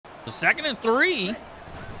2nd and 3.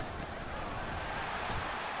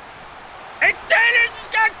 And Sanders has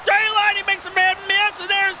got daylight. He makes a man miss, and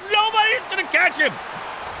there's nobody that's going to catch him.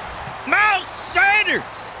 Miles Sanders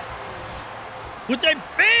with a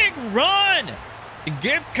big run to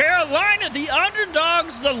give Carolina, the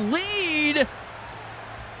underdogs, the lead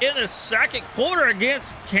in the 2nd quarter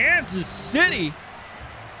against Kansas City.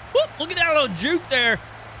 Whoop, look at that little juke there.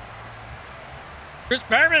 Chris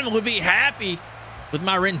Perriman would be happy with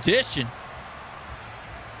my rendition.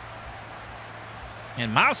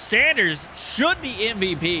 And Miles Sanders should be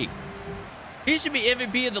MVP. He should be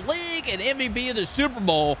MVP of the league and MVP of the Super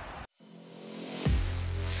Bowl.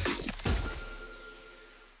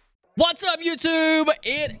 What's up, YouTube?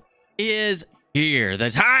 It is here. The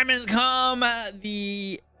time has come.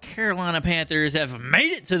 The Carolina Panthers have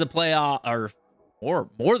made it to the playoff, or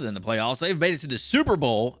more than the playoffs. They've made it to the Super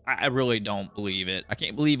Bowl. I really don't believe it. I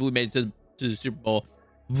can't believe we made it to the Super Bowl.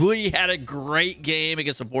 We had a great game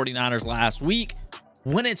against the 49ers last week.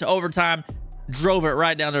 Went into overtime, drove it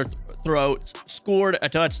right down their throats, scored a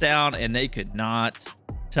touchdown, and they could not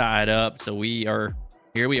tie it up. So here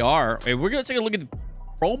we are. And we're going to take a look at the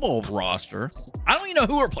Pro Bowl roster. I don't even know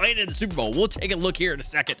who we're playing in the Super Bowl. We'll take a look here in a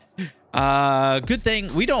second. Good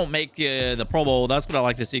thing we don't make the Pro Bowl. That's what I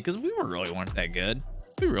like to see, because we really weren't that good.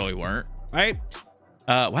 We really weren't, right?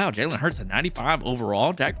 Wow, Jalen Hurts a 95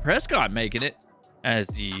 overall. Dak Prescott making it as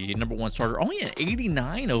the #1 starter. Only an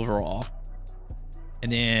 89 overall.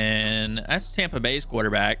 And then that's Tampa Bay's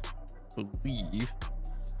quarterback, I believe.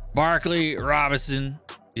 Barkley, Robinson,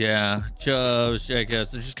 yeah, Chubb, Jacobs.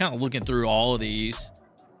 They're just kind of looking through all of these.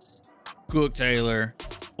 Cook, Taylor,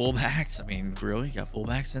 fullbacks. I mean, really? You got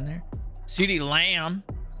fullbacks in there? CeeDee Lamb.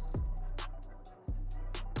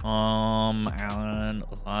 Allen,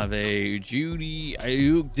 Olave, Judy,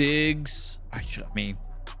 Ayuk, Diggs. I mean,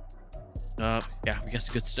 yeah, we got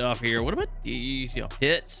some good stuff here. What about these?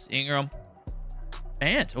 Pitts, Ingram.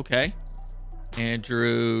 And okay,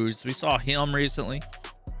 Andrews, we saw him recently.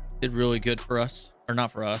 Did really good for us, or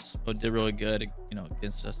not for us, but did really good,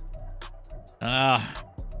 against us.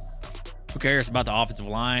 Who cares about the offensive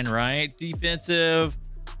line, right? Defensive,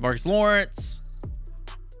 Marcus Lawrence,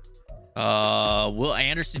 Will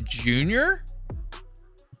Anderson Jr.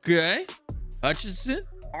 Okay, Hutchinson,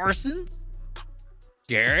 Parsons,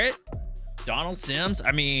 Garrett, Donald Sims.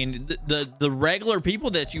 I mean, the regular people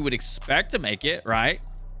that you would expect to make it, right?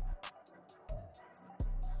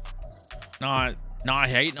 Not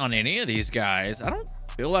hating on any of these guys. I don't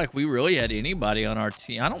feel like we really had anybody on our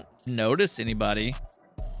team. I don't notice anybody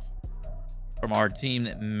from our team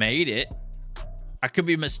that made it. I could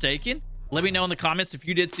be mistaken. Let me know in the comments if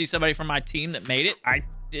you did see somebody from my team that made it. I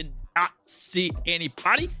did not see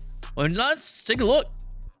anybody. Well, let's take a look.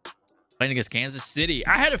 Playing against Kansas City.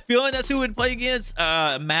 I had a feeling that's who would play against.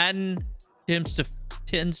 Madden tends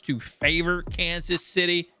to favor Kansas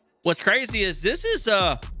City. What's crazy is this is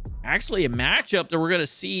actually a matchup that we're going to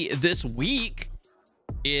see this week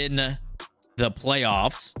in the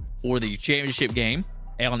playoffs or the championship game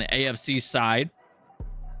on the AFC side.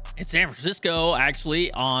 In San Francisco,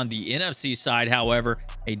 actually on the NFC side, however,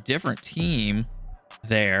 a different team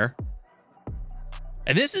there.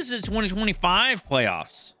 And this is the 2025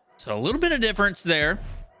 playoffs. So a little bit of difference there.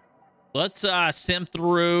 Let's sim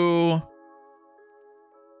through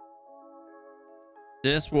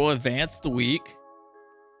this. Will advance the week.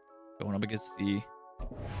 Going up against the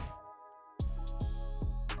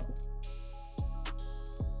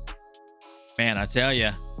man, I tell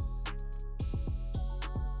you,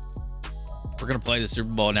 we're gonna play the Super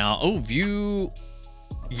Bowl now. Oh, view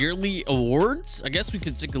yearly awards. I guess we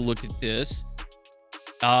could take a look at this.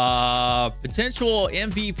 Potential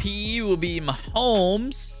MVP will be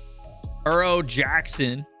Mahomes, Burrow,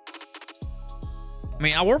 Jackson. I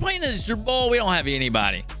mean, we're playing in the Super Bowl. We don't have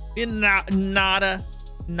anybody. Not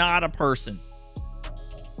a person.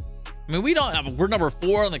 I mean, we don't have. We're number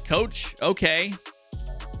 4 on the coach. Okay.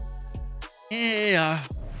 Yeah,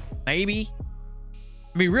 maybe.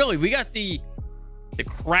 I mean, really, we got the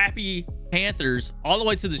crappy Panthers all the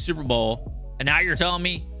way to the Super Bowl, and now you're telling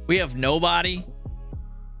me we have nobody.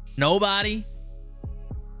 Nobody.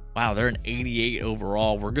 Wow, they're an 88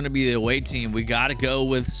 overall. We're going to be the away team. We got to go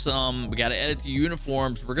with some. We got to edit the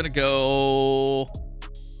uniforms. We're going to go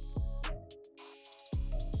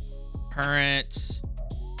current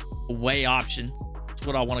away option. That's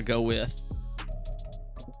what I want to go with.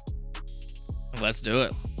 Let's do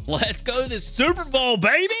it. Let's go to the Super Bowl,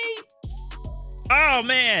 baby. Oh,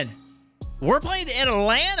 man. We're playing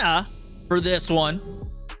Atlanta for this one.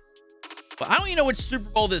 But I don't even know which Super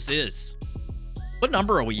Bowl this is. What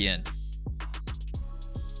number are we in?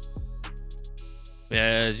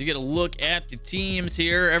 as you get a look at the teams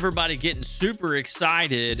here. Everybody getting super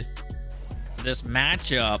excited for this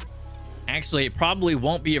matchup. Actually, it probably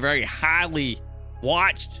won't be a very highly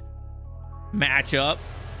watched matchup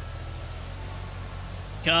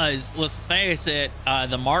because let's face it,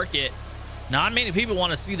 the market, not many people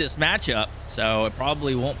want to see this matchup, so it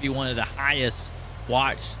probably won't be one of the highest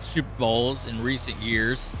watched Super Bowls in recent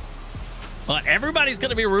years. But everybody's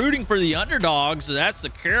going to be rooting for the underdog, so that's the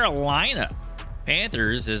Carolina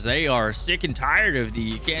Panthers, as they are sick and tired of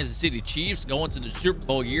the Kansas City Chiefs going to the Super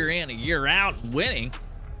Bowl year in and year out and winning.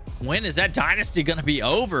 When is that dynasty going to be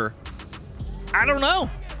over? I don't know.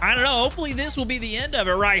 Hopefully this will be the end of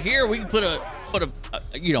it right here. We can put a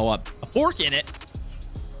fork in it.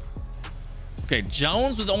 Okay,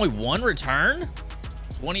 Jones with only one return,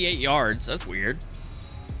 28 yards. That's weird.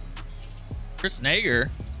 Chris Nager.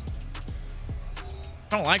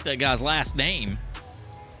 I don't like that guy's last name.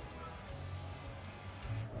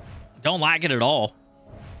 Don't like it at all.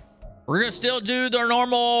 We're gonna still do their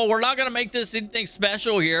normal. We're not gonna make this anything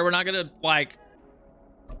special here. We're not gonna like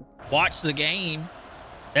watch the game.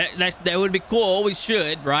 That would be cool. We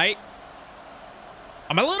should, right?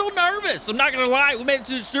 I'm a little nervous. I'm not gonna lie. We made it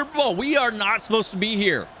to the Super Bowl. We are not supposed to be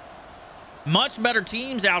here. Much better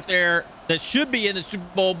teams out there that should be in the Super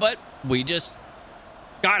Bowl, but we just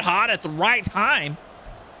got hot at the right time.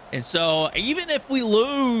 And so even if we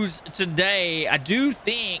lose today, I do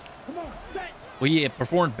think we have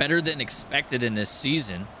performed better than expected in this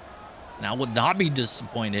season. And I would not be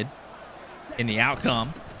disappointed in the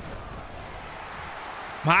outcome.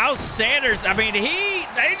 Miles Sanders, I mean,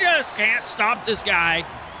 they just can't stop this guy.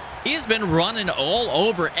 He's been running all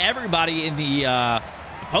over everybody in the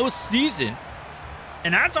postseason.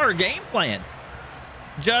 And that's our game plan.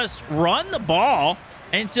 Just run the ball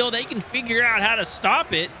until they can figure out how to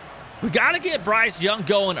stop it. We got to get Bryce Young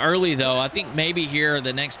going early, though. I think maybe here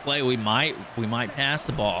the next play we might pass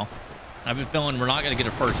the ball. I've been feeling we're not going to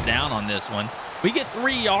get a first down on this one. We get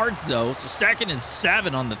 3 yards, though, so 2nd and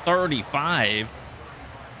 7 on the 35.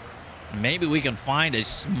 Maybe we can find a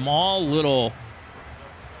small little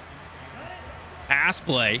pass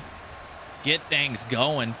play, get things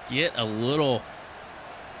going, get a little...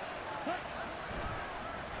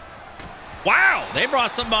 Wow, they brought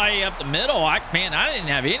somebody up the middle. Man, I didn't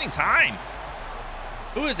have any time.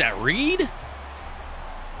 Who is that, Reed?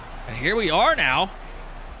 And here we are now.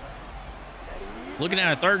 Looking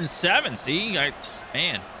at a 3rd and 7. See,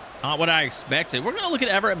 man, not what I expected. We're going to look at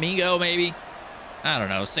Everett Mingo, maybe. I don't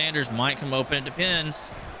know. Sanders might come open. It depends.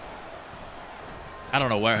 I don't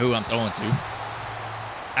know who I'm throwing to.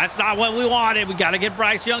 That's not what we wanted. We got to get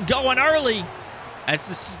Bryce Young going early.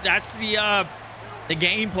 That's the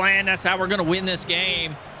game plan. That's how we're going to win this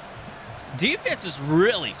game. Defense has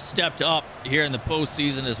really stepped up here in the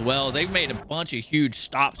postseason as well. They've made a bunch of huge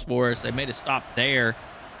stops for us. They made a stop there,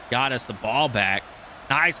 got us the ball back.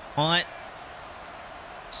 Nice punt.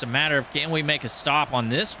 It's a matter of, can we make a stop on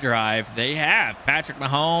this drive? They have Patrick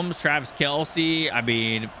Mahomes, Travis Kelce, I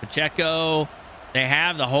mean, Pacheco. They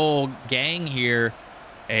have the whole gang here,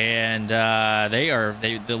 and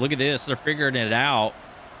they look at this. They're figuring it out.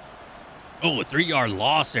 Oh, a 3-yard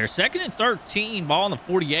loss there. 2nd and 13, ball on the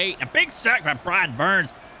 48. A big sack by Brian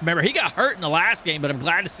Burns. Remember, he got hurt in the last game, but I'm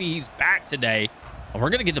glad to see he's back today. And we're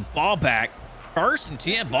going to get the ball back. 1st and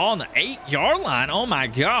 10, ball on the 8-yard line. Oh, my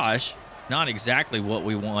gosh. Not exactly what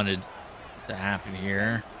we wanted to happen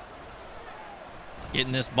here.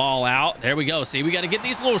 Getting this ball out. There we go. See, we got to get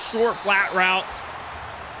these little short, flat routes.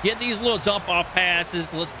 Get these little dump-off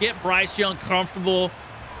passes. Let's get Bryce Young comfortable.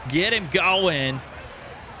 Get him going.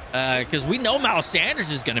 Because we know Miles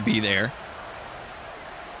Sanders is going to be there.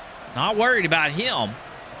 Not worried about him.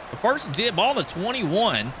 The 1st and 10, ball on the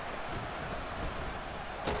 21.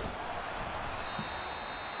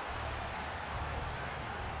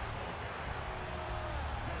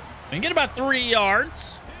 And get about 3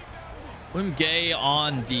 yards. William Gay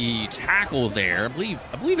on the tackle there. I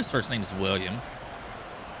believe his first name is William.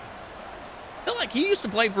 I feel like he used to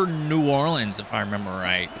play for New Orleans, if I remember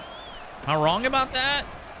right. Am I wrong about that?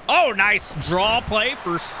 Oh, nice draw play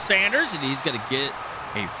for Sanders, and he's going to get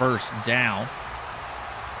a 1st down.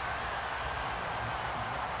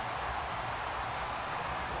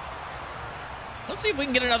 Let's see if we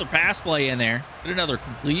can get another pass play in there. Get another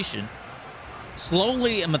completion.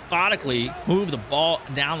 Slowly and methodically move the ball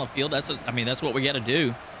down the field. That's what we got to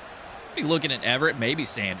do. Be looking at Everett, maybe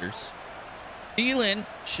Sanders. Thielen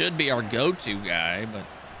should be our go-to guy, but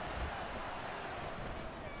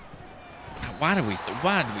why did we do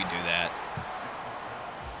that?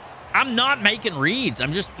 I'm not making reads.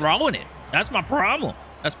 I'm just throwing it. That's my problem.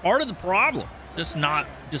 That's part of the problem. Just not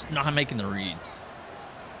making the reads.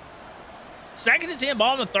 Second and 10,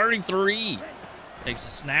 ball on the 33. Takes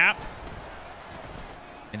a snap.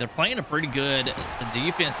 And they're playing a pretty good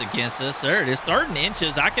defense against us. There it is, 3rd and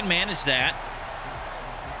inches. I can manage that.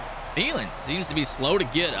 Thielen seems to be slow to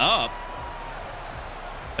get up,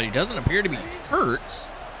 but he doesn't appear to be hurt.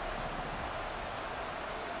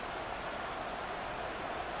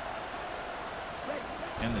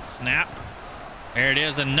 And the snap. There it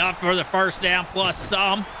is, enough for the first down plus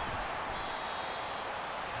some.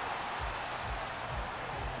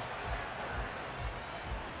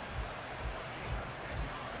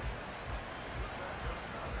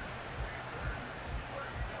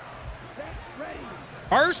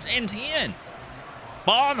 First and 10.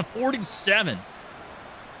 Ball on the 47.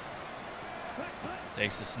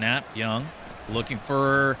 Takes the snap. Young looking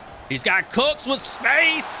for... He's got Cooks with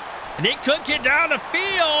space. And he could get down the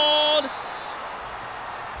field.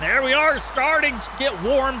 There we are, starting to get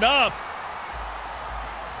warmed up.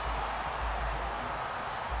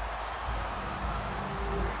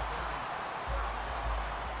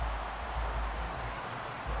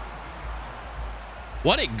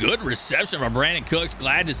 What a good reception by Brandon Cooks.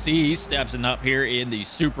 Glad to see he's stepping up here in the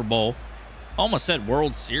Super Bowl. Almost said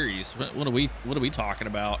World Series. What are we talking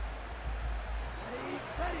about?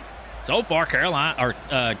 So far,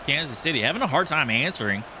 Kansas City having a hard time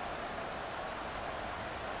answering.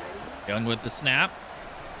 Young with the snap.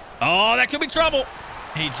 Oh, that could be trouble.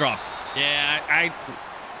 He drops. Yeah, I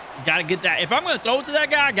got to get that. If I'm going to throw it to that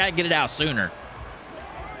guy, I got to get it out sooner.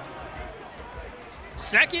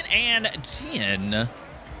 2nd and 10.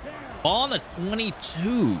 Ball on the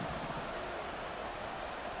 22.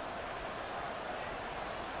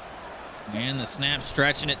 And the snap,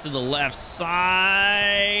 stretching it to the left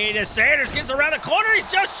side. As Sanders gets around the corner,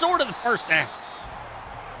 he's just short of the first down.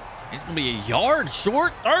 He's going to be a yard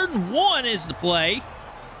short. 3rd and 1 is the play.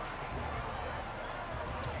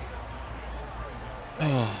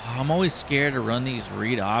 Oh, I'm always scared to run these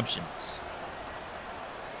read options.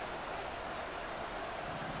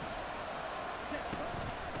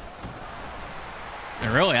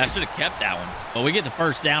 And really, I should have kept that one. But we get the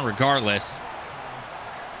first down regardless.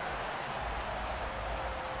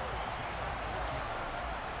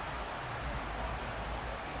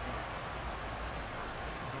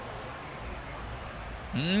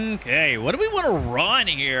 Okay, what do we want to run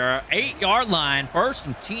here? 8-yard line, 1st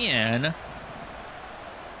and 10.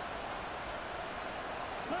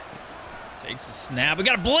 Takes a snap. We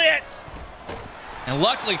got a blitz. And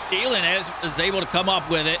luckily, Thielen is able to come up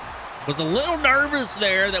with it. Was a little nervous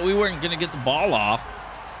there that we weren't going to get the ball off.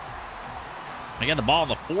 We got the ball on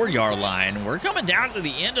the 4-yard line. We're coming down to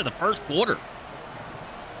the end of the first quarter.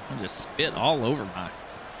 I just spit all over my...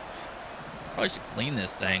 Probably should clean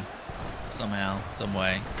this thing somehow, some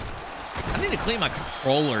way. I need to clean my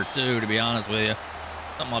controller too, to be honest with you.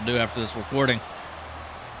 Something I'll do after this recording.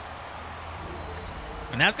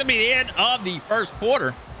 And that's going to be the end of the first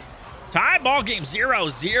quarter. Tie ball game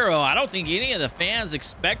 0-0. I don't think any of the fans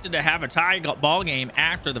expected to have a tie ball game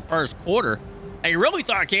after the first quarter. I really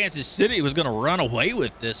thought Kansas City was going to run away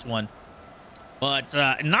with this one. But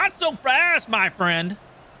not so fast, my friend.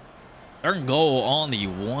 3rd and goal on the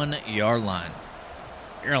 1-yard line.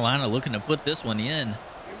 Carolina looking to put this one in. Here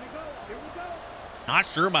we go. Not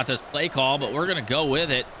sure about this play call, but we're going to go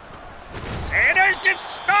with it. Sanders gets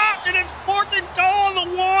stopped, and it's 4th and goal on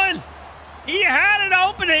the 1. He had an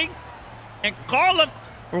opening. And Carliff,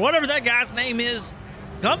 or whatever that guy's name is,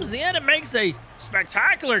 comes in and makes a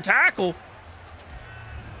spectacular tackle.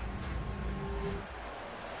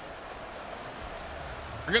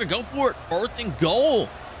 We're going to go for it. 4th and goal.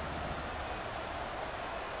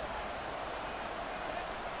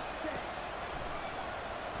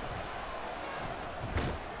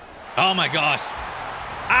 Oh, my gosh.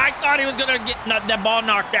 I thought he was going to get that ball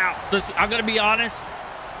knocked out. I'm going to be honest.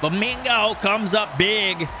 But Mingo comes up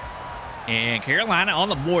big. And Carolina on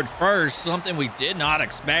the board first, something we did not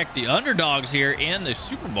expect. The underdogs here in the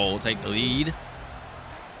Super Bowl take the lead.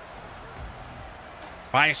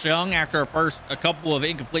 Bryce Young, after a couple of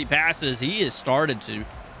incomplete passes, he has started to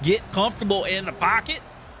get comfortable in the pocket.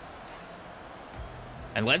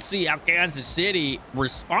 And let's see how Kansas City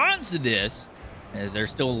responds to this, as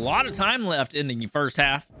there's still a lot of time left in the first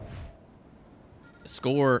half. The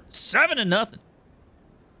score 7-0.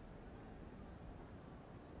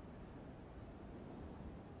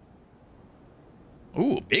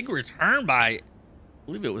 Ooh, big return by, I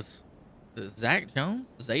believe it was Zay Jones?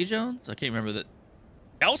 I can't remember that.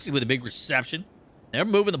 Kelsey with a big reception. They're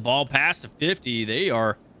moving the ball past the 50. They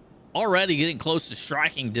are already getting close to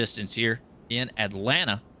striking distance here in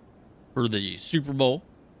Atlanta for the Super Bowl.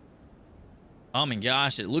 Oh my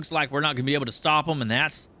gosh, it looks like we're not going to be able to stop them, and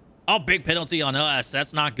that's Oh, big penalty on us.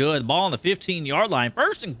 That's not good. The ball on the 15-yard line.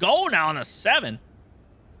 First and goal now on the 7.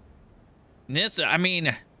 And this, I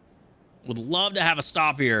mean, would love to have a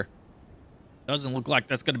stop here. Doesn't look like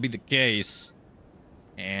that's going to be the case.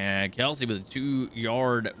 And Kelsey with a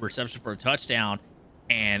 2-yard reception for a touchdown.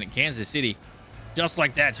 And Kansas City, just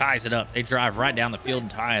like that, ties it up. They drive right down the field and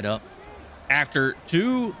tie it up. After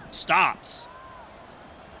 2 stops,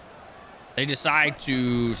 they decide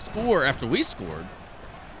to score after we scored,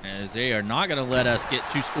 as they are not going to let us get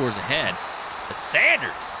 2 scores ahead. But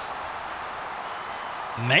Sanders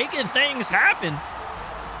making things happen.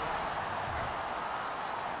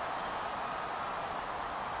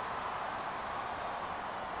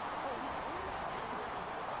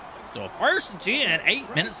 So 1st and 10,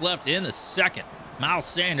 8 minutes left in the second. Miles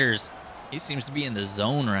Sanders, he seems to be in the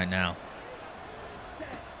zone right now.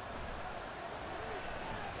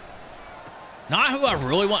 Not who I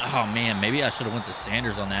really want. Oh, man, maybe I should have went to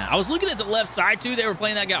Sanders on that. I was looking at the left side, too. They were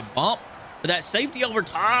playing that guy bump. But that safety over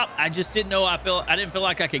top, I just didn't know. I didn't feel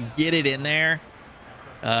like I could get it in there.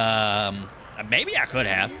 Maybe I could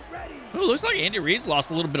have. Ooh, looks like Andy Reid's lost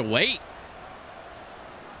a little bit of weight.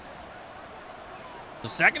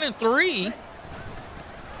 So 2nd and 3.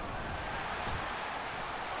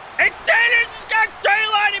 And Sanders has got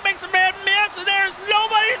daylight. He makes a man miss, and there's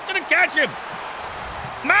nobody that's going to catch him.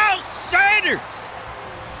 Miles Sanders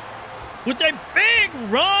with a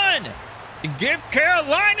big run to give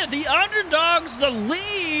Carolina, the underdogs, the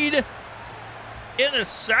lead in the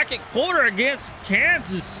 2nd quarter against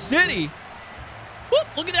Kansas City. Whoop,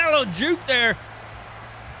 look at that little juke there.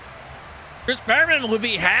 Chris Perriman would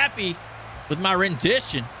be happy with my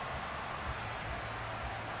rendition.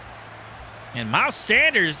 And Miles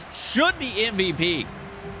Sanders should be MVP.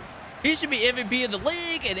 He should be MVP of the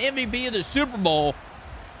league and MVP of the Super Bowl.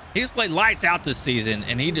 He's played lights out this season,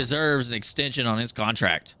 and he deserves an extension on his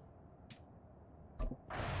contract.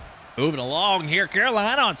 Moving along here,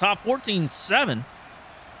 Carolina on top 14-7.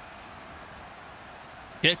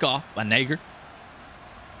 Kickoff by Nager.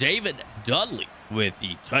 David Dudley with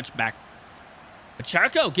the touchback.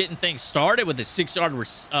 Pacheco getting things started with a 6-yard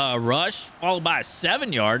rush, followed by a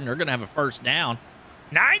 7-yard, and they're going to have a first down.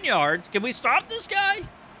 9 yards. Can we stop this guy?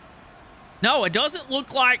 No, it doesn't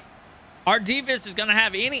look like our defense is going to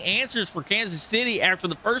have any answers for Kansas City after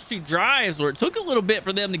the first 2 drives, where it took a little bit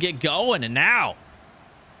for them to get going, and now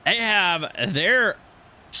they have their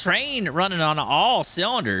train running on all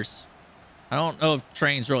cylinders. I don't know if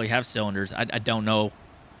trains really have cylinders. I don't know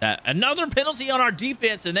that. Another penalty on our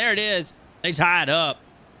defense, and there it is. They tie it up.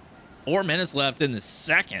 4 minutes left in the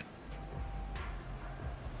second.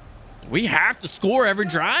 We have to score every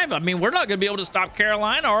drive. I mean, we're not going to be able to stop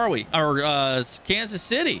Carolina, are we? Or Kansas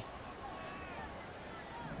City.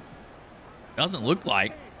 Doesn't look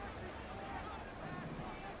like.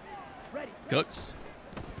 Cooks.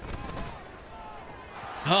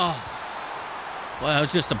 Oh. Well, it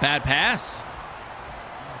was just a bad pass.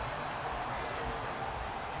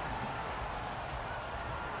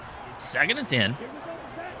 Second and 10.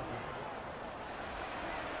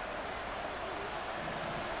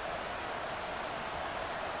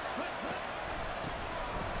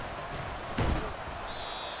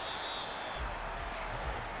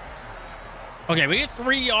 Okay, we get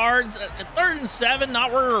 3 yards. 3rd and 7,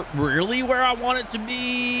 not really where I want it to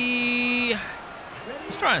be.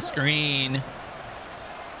 Let's try a screen.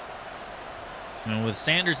 And with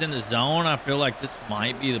Sanders in the zone, I feel like this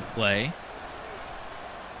might be the play.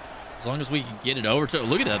 As long as we can get it over to it.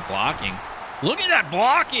 Look at that blocking. Look at that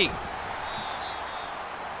blocking.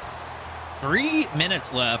 3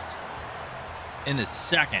 minutes left in the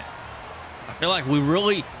second. I feel like we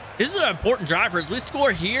really, this is an important drive for us. We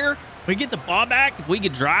score here. We get the ball back. If we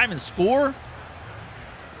could drive and score.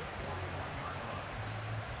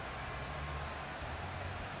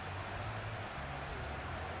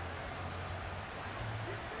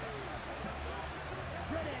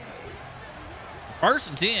 First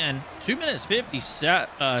and 10, 2 minutes 50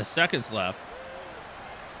 seconds left.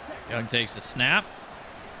 Young takes the snap.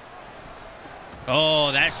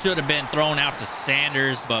 Oh, that should have been thrown out to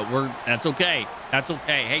Sanders, but that's okay. That's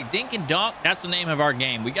okay. Hey, dink and dunk, that's the name of our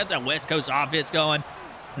game. We got that West Coast offense going.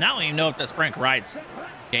 And I don't even know if that's Frank Wright's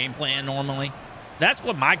game plan normally. That's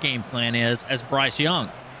what my game plan is as Bryce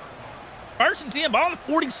Young. First and 10, ball on the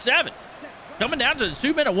 47. Coming down to the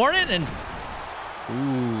 2-minute warning, and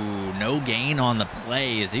ooh, no gain on the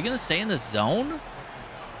play. Is he going to stay in the zone?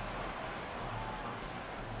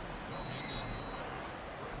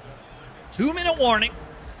 Two-minute warning.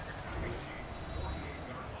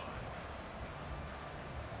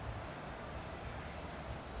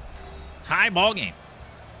 Tie ball game.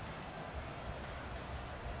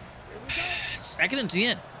 2nd and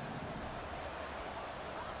 10.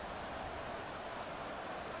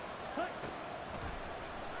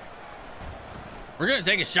 We're going to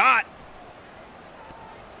take a shot.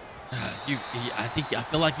 I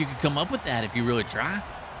feel like you could come up with that if you really try.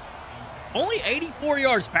 Only 84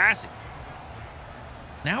 yards passing.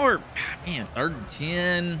 Now we're, man, 3rd and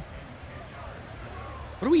 10.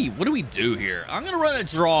 What do we do here? I'm going to run a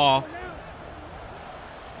draw.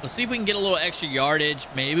 Let's see if we can get a little extra yardage.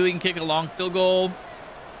 Maybe we can kick a long field goal.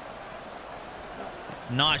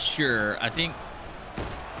 Not sure. I think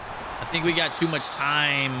we got too much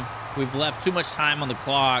time. We've left too much time on the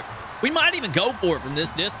clock. We might even go for it from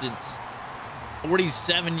this distance.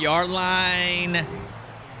 47-yard line.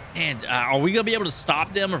 And are we gonna be able to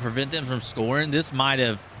stop them or prevent them from scoring? This might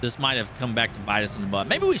have come back to bite us in the butt.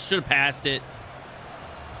 Maybe we should have passed it.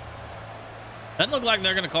 Doesn't look like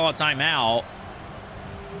they're gonna call a timeout.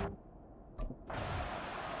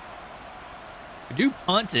 We do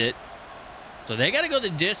punt it. So they got to go the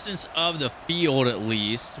distance of the field at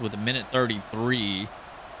least with 1:33.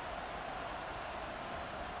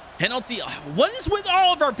 Penalty. What is with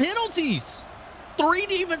all of our penalties? 3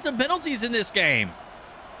 defensive penalties in this game.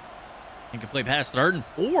 Incomplete pass, 3rd and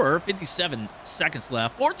 4, 57 seconds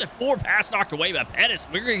left. 4th and 4, pass knocked away by Pettis.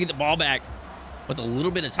 We're going to get the ball back with a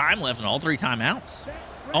little bit of time left in all 3 timeouts.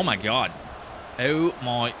 Oh, my God. Oh,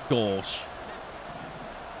 my gosh.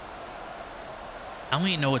 I don't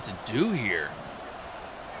even know what to do here.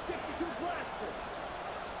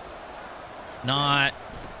 Not.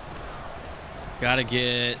 Gotta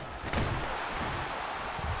get.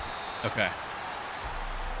 Okay.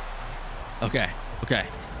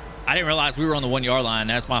 I didn't realize we were on the 1-yard line.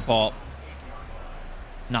 That's my fault.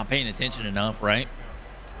 Not paying attention enough, right?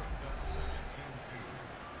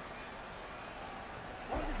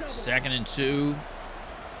 2nd and 2.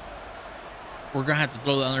 We're gonna have to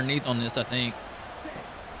throw the underneath on this, I think.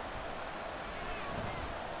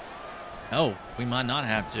 Oh, we might not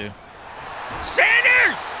have to.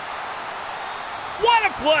 Sanders! What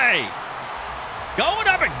a play! Going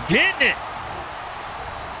up and getting it.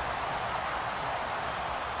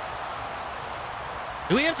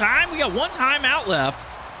 Do we have time? We got 1 timeout left.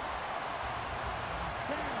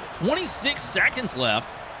 26 seconds left.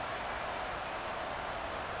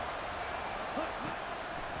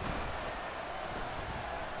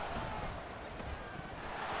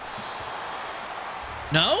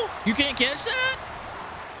 No? You can't catch that?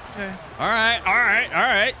 Okay. All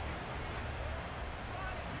right.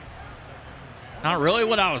 Not really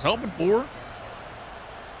what I was hoping for. All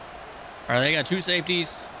right, they got 2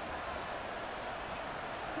 safeties.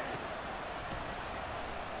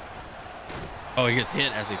 Oh, he gets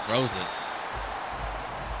hit as he throws it.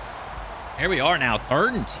 Here we are now,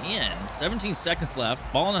 3rd and 10. 17 seconds left.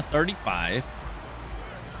 Ball on the 35.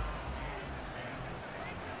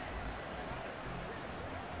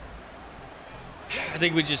 I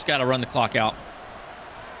think we just got to run the clock out.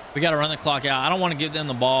 We got to run the clock out. I don't want to give them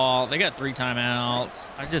the ball. They got 3 timeouts.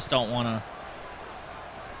 I just don't want to.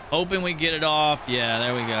 Hoping we get it off. Yeah,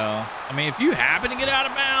 there we go. I mean, if you happen to get out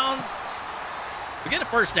of bounds, we get a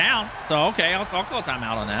 1st down. So, okay, I'll call a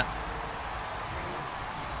timeout on that.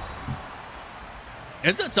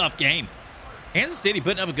 It's a tough game. Kansas City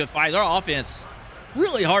putting up a good fight. Their offense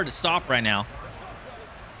really hard to stop right now.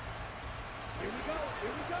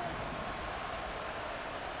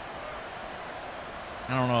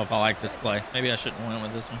 I don't know if I like this play. Maybe I shouldn't have went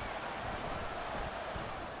with this one.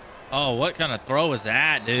 Oh, what kind of throw is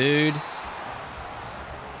that, dude?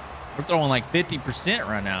 We're throwing like 50%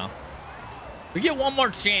 right now. We get 1 more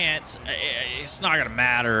chance. It's not going to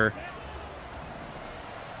matter.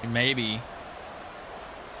 Maybe.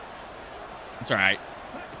 It's all right.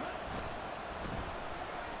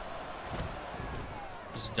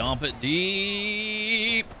 Just dump it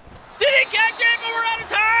deep. Did he catch it? But we're out of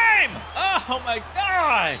time. Oh, my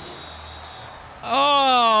gosh.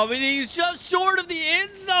 Oh, but he's just short of the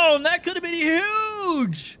end zone. That could have been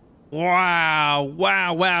huge.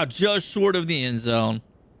 Wow. Just short of the end zone.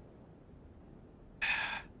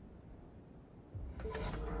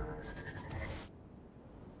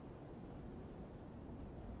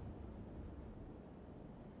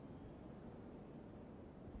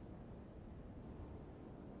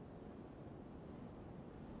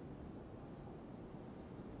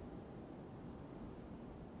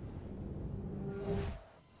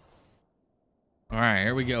 All right,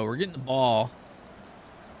 here we go. We're getting the ball.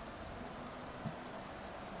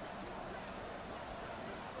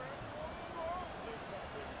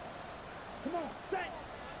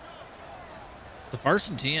 The 1st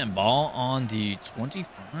and 10, ball on the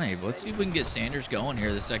 25. Let's see if we can get Sanders going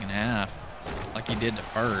here the 2nd half, like he did the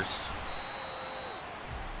 1st.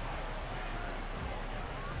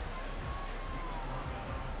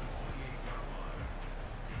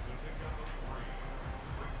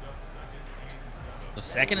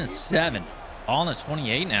 2nd and 7. Ball on the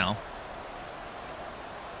 28 now.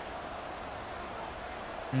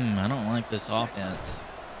 I don't like this offense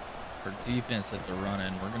or defense that they're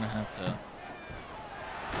running. We're going to have to...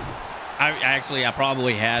 I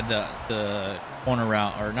probably had the corner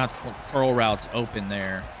route, or not the curl routes open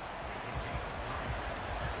there.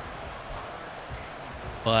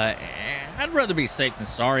 But I'd rather be safe than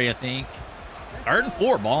sorry, I think. 3rd and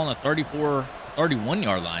 4, ball on the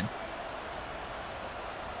 31-yard line.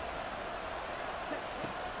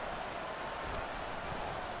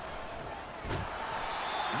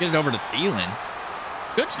 Get it over to Thielen.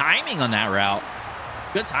 Good timing on that route.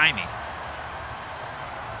 Good timing.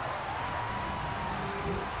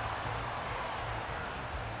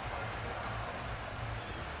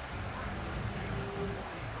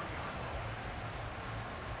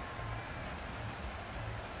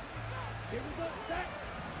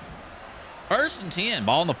 First and 10,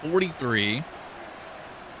 ball on the 43.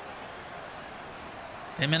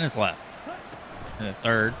 10 minutes left in the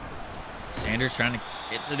 3rd. Sanders trying to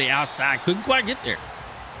get to the outside. Couldn't quite get there.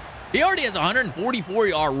 He already has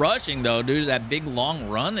 144-yard rushing, though, due to that big, long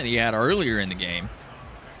run that he had earlier in the game.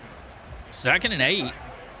 2nd and 8. I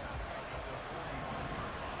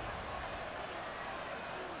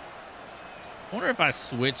wonder if I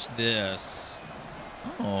switch this.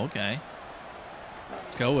 Oh, okay.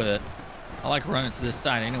 Let's go with it. I like running to this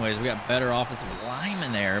side anyways. We got better offensive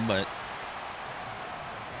linemen there, but...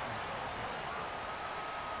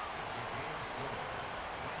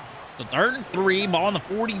 So 3rd and 3, ball on the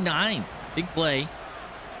 49. Big play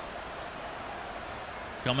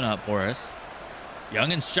coming up for us.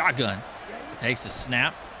 Young and shotgun. Takes a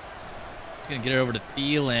snap. It's going to get it over to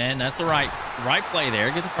Thielen. That's the right play there.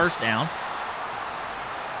 Get the first down.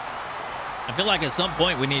 I feel like at some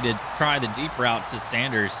point we need to try the deep route to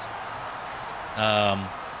Sanders.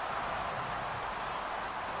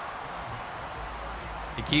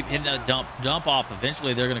 They keep hitting the dump off.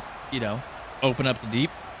 Eventually they're going to, open up the deep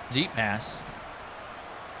pass.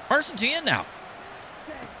 1st and 10 now.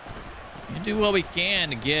 We do what we can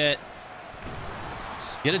to get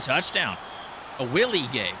a touchdown. A Willie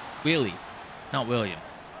game. Willie, not William.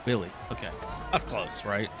 Willie. Okay, that's close,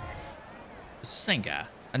 right? It's the same guy.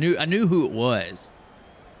 I knew who it was.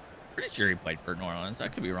 Pretty sure he played for New Orleans. I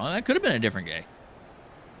could be wrong. That could have been a different guy.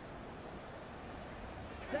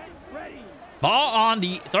 Ball on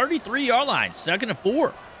the 33-yard line. 2nd and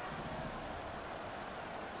 4.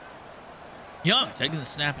 Young taking the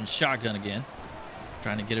snap and shotgun again.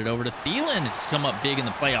 Trying to get it over to Thielen. It's come up big in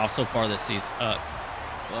the playoffs so far this season.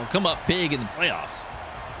 Come up big in the playoffs.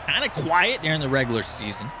 Kind of quiet during the regular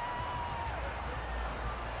season.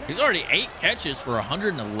 He's already 8 catches for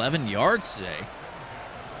 111 yards today.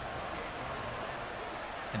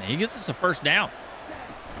 And then he gets us a first down.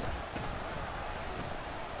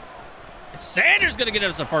 And Sanders going to get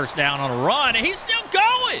us a first down on a run, and he's still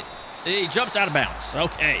going. He jumps out of bounds.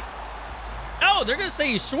 Okay. No, they're going to say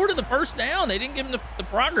he's short of the first down. They didn't give him the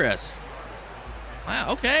progress.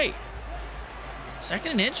 Wow, okay.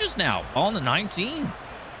 2nd and inches now. Ball on the 19.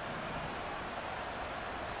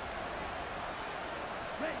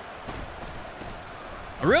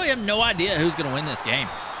 I really have no idea who's going to win this game.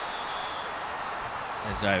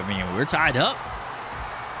 I mean, we're tied up.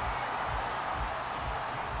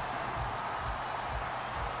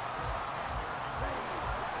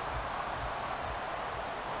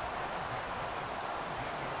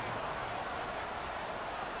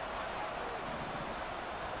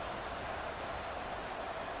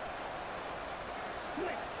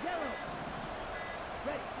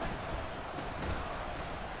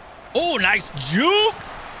 Oh, nice juke.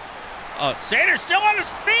 Sanders still on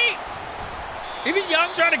his feet. Even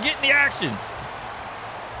Young trying to get in the action.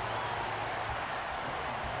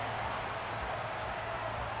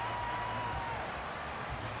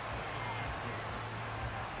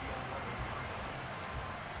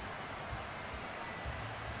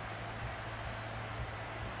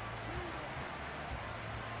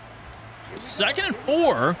 Second and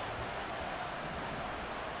 4.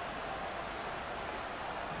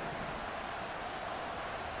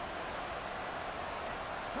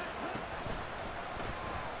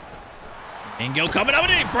 Ingo coming up,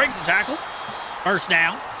 and he breaks the tackle. First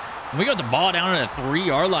down. And we got the ball down at the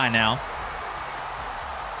 3-yard line now.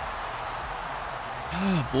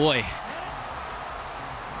 Oh, boy.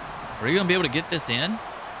 Are you going to be able to get this in?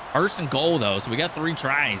 First and goal, though, so we got 3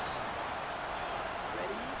 tries.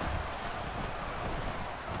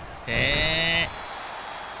 And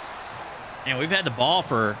we've had the ball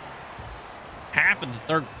for half of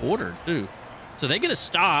the 3rd quarter, too. So they get a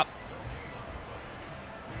stop.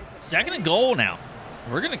 2nd and goal now.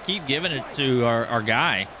 We're going to keep giving it to our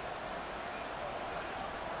guy.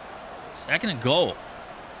 2nd and goal.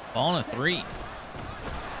 Ball on a 3.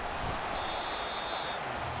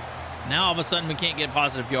 Now, all of a sudden, we can't get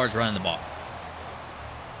positive yards running the ball.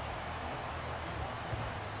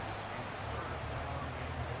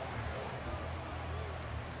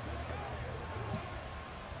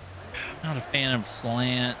 Not a fan of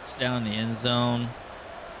slants down the end zone.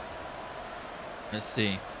 Let's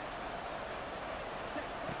see.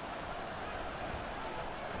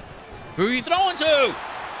 Who are you throwing to?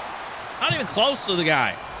 Not even close to the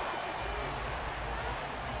guy.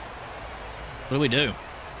 What do we do?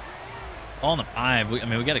 Ball on the 5. I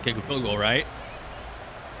mean, we got to kick a field goal, right?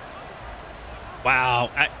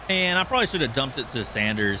 Wow. Man, I probably should have dumped it to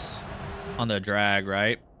Sanders on the drag,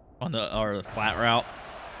 right? On the flat route.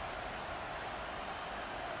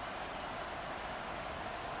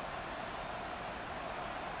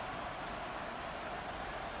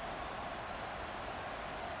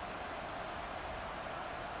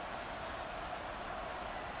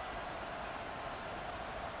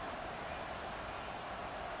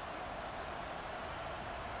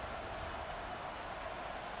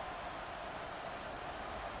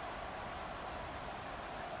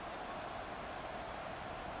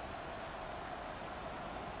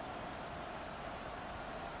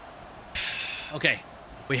 Okay,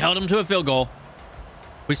 we held them to a field goal.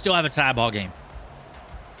 We still have a tie ball game.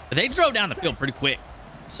 But they drove down the field pretty quick.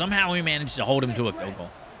 Somehow we managed to hold them to a field goal.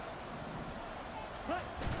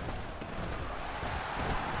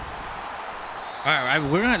 All right, we're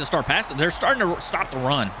going to have to start passing. They're starting to stop the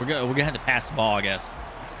run. We're gonna have to pass the ball, I guess.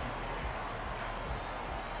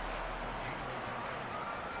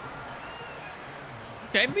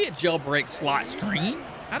 Okay, maybe a jailbreak slot screen.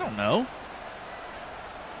 I don't know.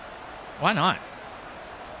 Why not?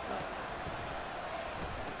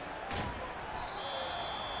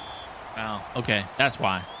 Oh, okay. That's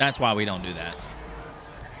why. That's why we don't do that.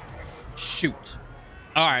 Shoot.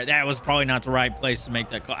 All right, that was probably not the right place to make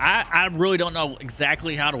that call. I really don't know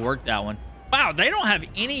exactly how to work that one. Wow, they don't have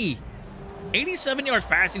any 87 yards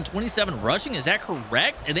passing, 27 rushing. Is that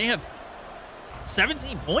correct? And they have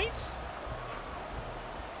 17 points?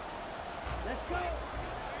 Let's go.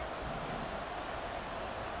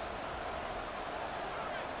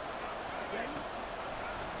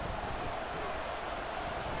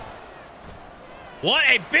 What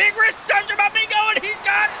a big reception by Mingo, and he's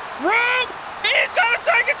got room. He's going to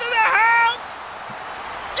take it to the house.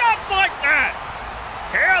 Just like that.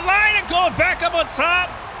 Carolina going back up on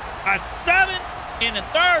top. A 7 in the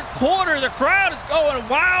 3rd quarter. The crowd is going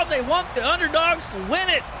wild. They want the underdogs to win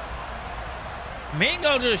it.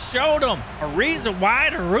 Mingo just showed them a reason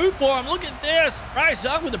why to root for him. Look at this. Bryce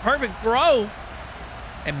Young with the perfect throw.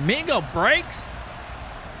 And Mingo breaks.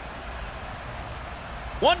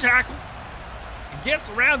 1 tackle.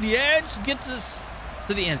 Gets around the edge, gets us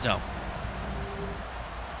to the end zone.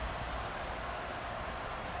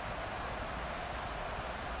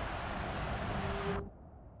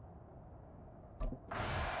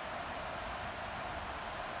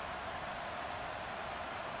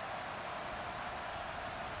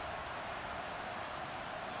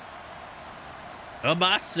 Up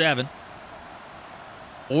by 7.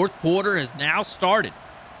 4th quarter has now started.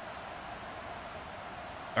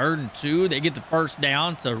 3rd and 2. They get the first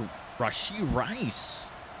down to Rashee Rice.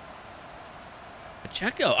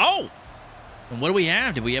 Pacheco. Oh! And what do we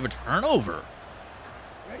have? Did we have a turnover?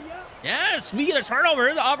 Yes, we get a turnover.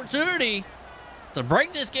 Here's the opportunity to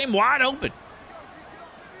break this game wide open.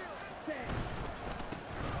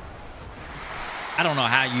 I don't know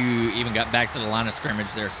how you even got back to the line of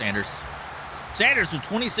scrimmage there, Sanders. Sanders with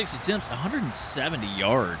 26 attempts, 170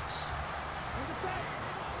 yards.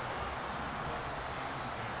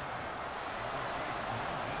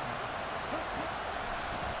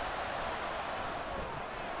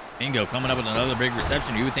 Mingo coming up with another big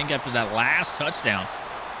reception. You would think after that last touchdown.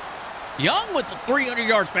 Young with the 300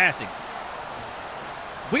 yards passing.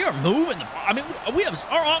 We are moving the ball. I mean,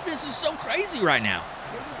 our offense is so crazy right now.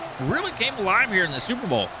 Really came alive here in the Super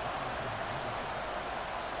Bowl.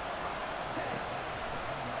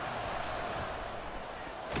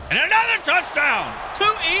 And another touchdown.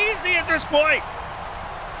 Too easy at this point.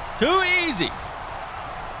 Too easy.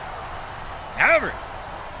 However,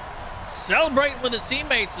 celebrating with his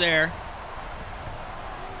teammates there.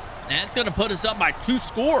 And it's going to put us up by 2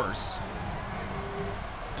 scores.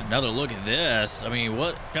 Another look at this. I mean,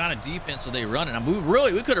 what kind of defense are they running? I mean,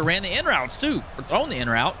 we could have ran the in routes too, or thrown the in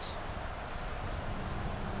routes.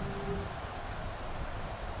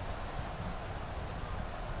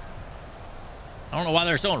 I don't know why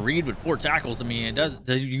they're showing Reed with 4 tackles. I mean,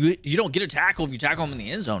 you don't get a tackle if you tackle him in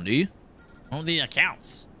the end zone, do you? I don't think that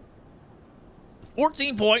counts.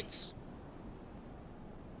 14 points.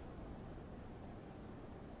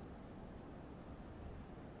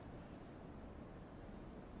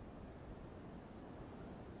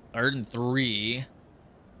 Third and 3.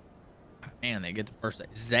 Man, they get the first.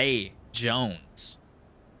 Zay Jones.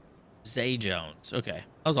 Okay.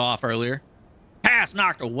 I was off earlier. Pass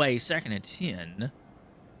knocked away. 2nd and 10.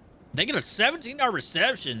 They get a 17-yard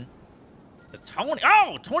reception.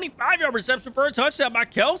 25-yard reception for a touchdown by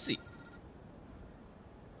Kelsey.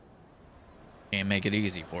 Can't make it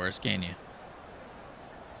easy for us, can you?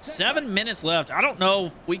 7 minutes left. I don't know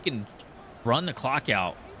if we can run the clock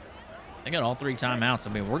out. They got all 3 timeouts.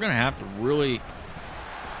 I mean, we're going to have to really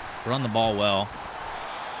run the ball well.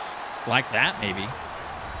 Like that, maybe.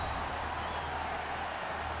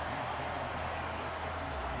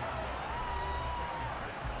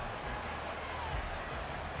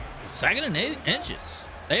 Second and 8 inches.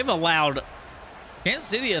 They've allowed, Kansas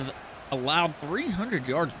City have allowed 300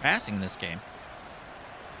 yards passing in this game.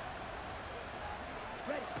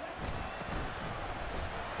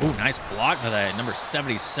 Oh, nice block by that number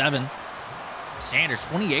 77. Sanders,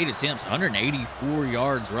 28 attempts, 184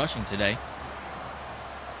 yards rushing today.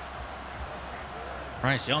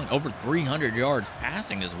 Bryce Young, over 300 yards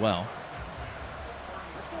passing as well.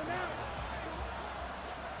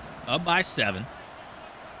 Up by 7.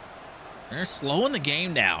 They're slowing the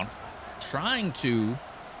game down, trying to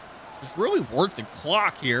just really work the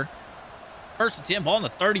clock here. First and 10, ball on the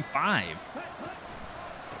 35.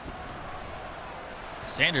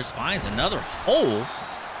 Sanders finds another hole.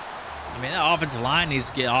 I mean, that offensive line needs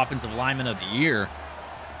to get offensive lineman of the year.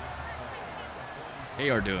 They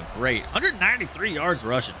are doing great. 193 yards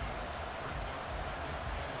rushing.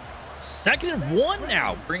 2nd and 1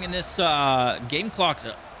 now, bringing this game clock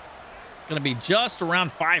to going to be just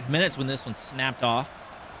around 5 minutes when this one's snapped off.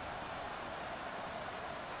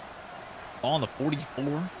 Ball on the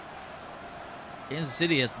 44. Kansas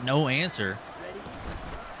City has no answer.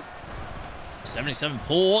 77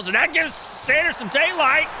 pulls, and that gives Sanders some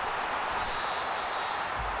daylight.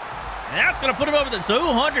 And that's going to put him over the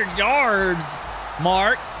 200 yards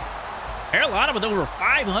mark. Carolina with over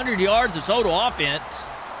 500 yards of total offense.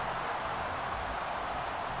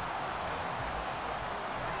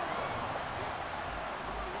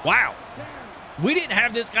 Wow. We didn't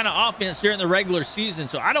have this kind of offense during the regular season,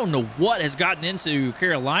 so I don't know what has gotten into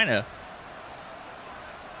Carolina.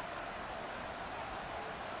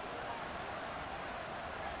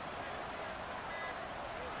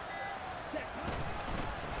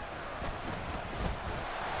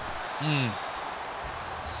 Hmm.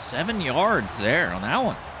 7 yards there on that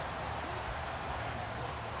one.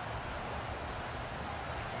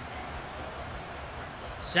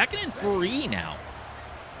 Second and 3 now.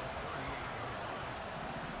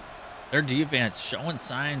 Their defense showing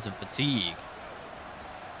signs of fatigue.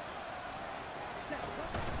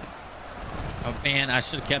 Oh, man, I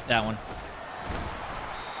should have kept that one.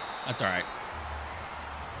 That's all right.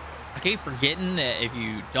 I keep forgetting that if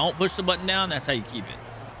you don't push the button down, that's how you keep it.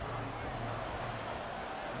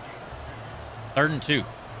 3rd and 2. Here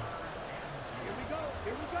we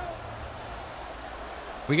go.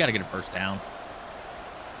 We got to get a first down.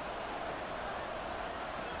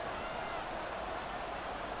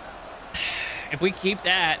 If we keep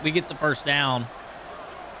that, we get the first down.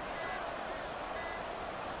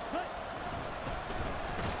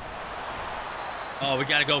 Oh, we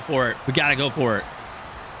got to go for it. We got to go for it.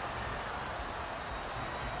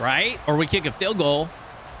 Right? Or we kick a field goal.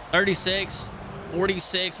 36,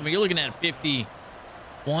 46. I mean, you're looking at a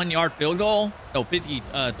 51-yard field goal. No,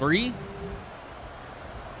 53.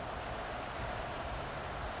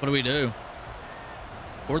 What do we do?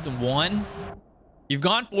 4th and 1. You've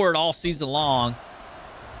gone for it all season long.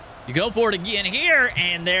 You go for it again here,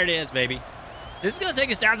 and there it is, baby. This is going to take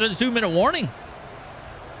us down to the 2-minute warning.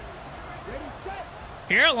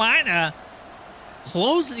 Carolina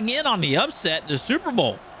closing in on the upset in the Super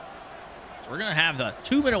Bowl. So we're going to have the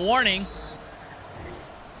 2-minute warning.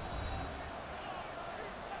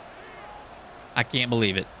 I can't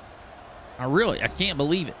believe it. I can't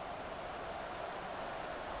believe it.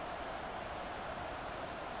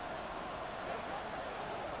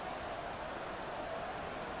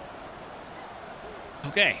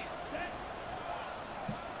 Okay.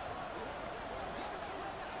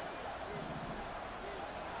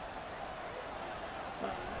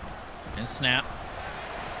 And snap.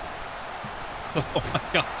 Oh my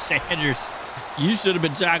gosh, Sanders. You should have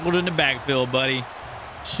been tackled in the backfield, buddy.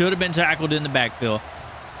 Should have been tackled in the backfield.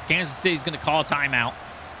 Kansas City's going to call a timeout.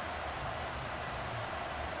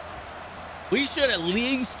 We should at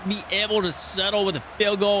least be able to settle with a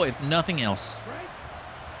field goal, if nothing else.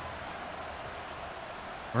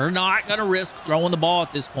 We're not going to risk throwing the ball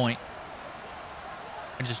at this point.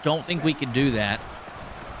 I just don't think we can do that.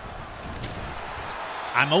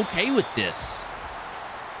 I'm okay with this.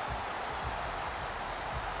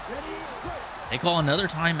 They call another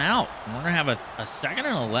timeout. We're going to have a 2nd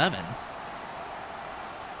and 11.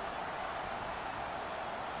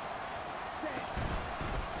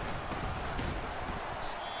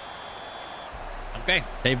 Okay,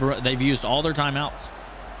 they've used all their timeouts.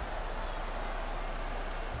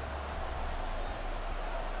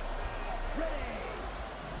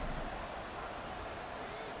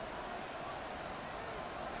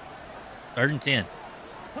 Third and 10.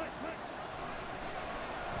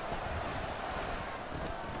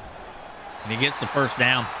 And he gets the first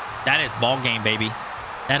down. That is ball game, baby.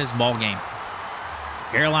 That is ball game.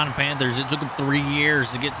 Carolina Panthers, it took them 3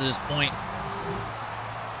 years to get to this point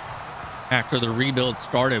after the rebuild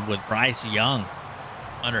started with Bryce Young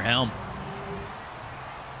under helm.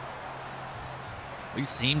 We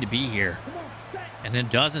seem to be here. And it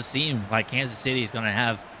doesn't seem like Kansas City is going to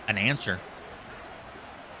have an answer,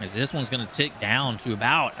 as this one's going to tick down to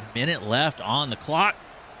about a minute left on the clock.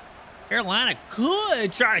 Carolina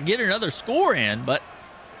could try to get another score in, but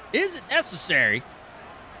is it necessary?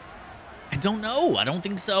 I don't know. I don't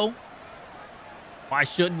think so. Why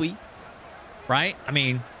should we? Right? I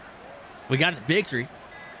mean, we got the victory.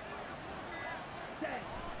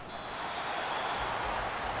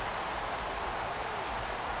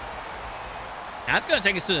 That's going to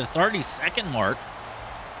take us to the 30-second mark.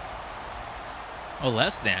 Oh,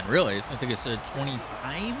 less than, really. It's going to take us to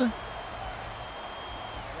 25.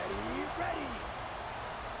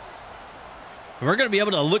 We're going to be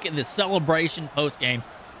able to look at this celebration post-game.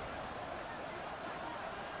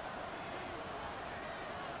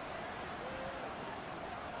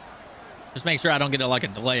 Just make sure I don't get like a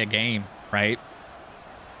delay a game, right?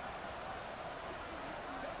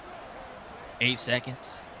 8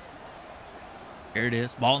 seconds. Here it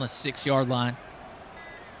is. Ball on the 6-yard line.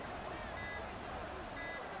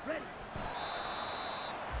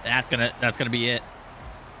 That's gonna be it.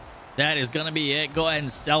 That is gonna be it. Go ahead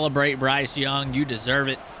and celebrate, Bryce Young. You deserve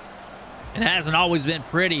it. It hasn't always been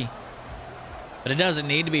pretty, but it doesn't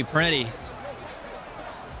need to be pretty.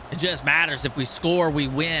 It just matters. If we score, we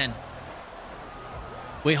win.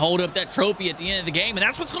 We hold up that trophy at the end of the game, and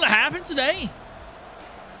that's what's gonna happen today.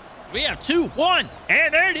 We have 2-1,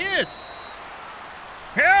 and there it is.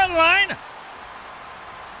 Carolina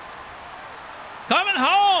coming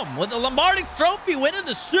home with the Lombardi Trophy, winning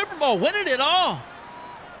the Super Bowl, winning it all.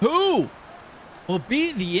 Who will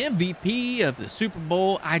be the MVP of the Super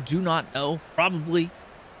Bowl? I do not know. Probably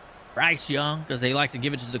Bryce Young, because they like to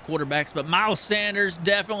give it to the quarterbacks. But Miles Sanders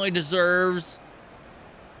definitely deserves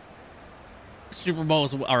Super Bowl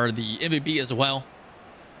or the MVP as well.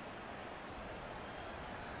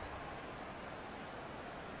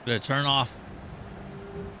 Gonna turn off.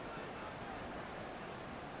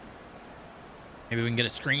 Maybe we can get a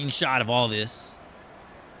screenshot of all this.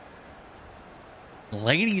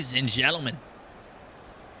 Ladies and gentlemen,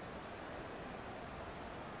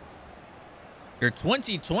 your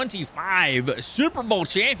 2025 Super Bowl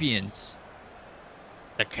champions,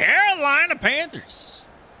 the Carolina Panthers.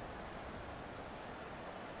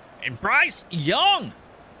 And Bryce Young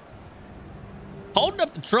holding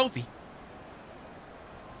up the trophy.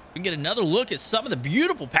 We get another look at some of the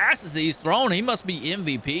beautiful passes that he's thrown. He must be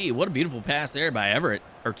MVP. What a beautiful pass there by Everett,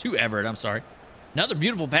 or to Everett, I'm sorry. Another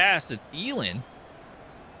beautiful pass to Thielen.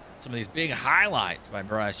 Some of these big highlights by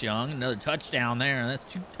Bryce Young. Another touchdown there, and that's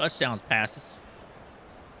 2 touchdowns passes.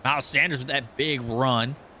 Miles Sanders with that big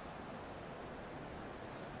run.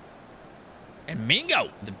 And Mingo,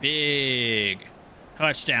 the big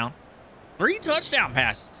touchdown. 3 touchdown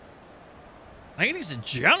passes. Ladies and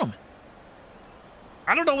gentlemen,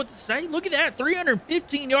 I don't know what to say. Look at that.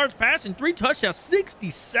 315 yards passing, 3 touchdowns,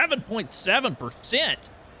 67.7%.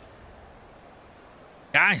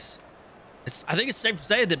 Guys, I think it's safe to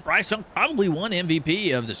say that Bryce Young probably won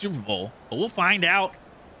MVP of the Super Bowl. But we'll find out.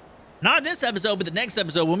 Not in this episode, but the next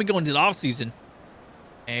episode when we go into the offseason.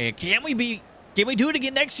 And can we do it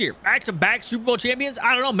again next year? Back-to-back Super Bowl champions?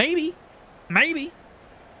 I don't know. Maybe. Maybe.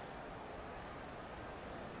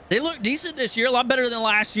 They look decent this year. A lot better than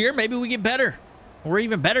last year. Maybe we get better. Or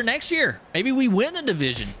even better next year. Maybe we win the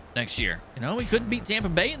division next year. You know, we couldn't beat Tampa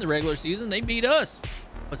Bay in the regular season. They beat us.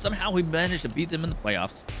 But somehow we managed to beat them in the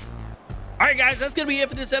playoffs. All right, guys, that's going to be it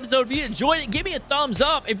for this episode. If you enjoyed it, give me a thumbs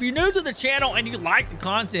up. If you're new to the channel and you like the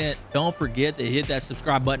content, don't forget to hit that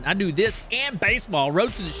subscribe button. I do this and baseball.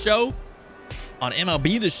 Road to the Show on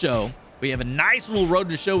MLB The Show. We have a nice little road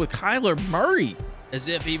to show with Kyler Murray, as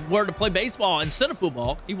if he were to play baseball instead of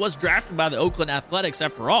football. He was drafted by the Oakland Athletics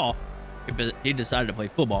after all, but he decided to play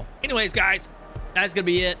football. Anyways, guys, that's going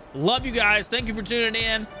to be it. Love you guys. Thank you for tuning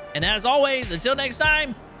in. And as always, until next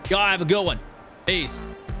time, y'all have a good one. Peace.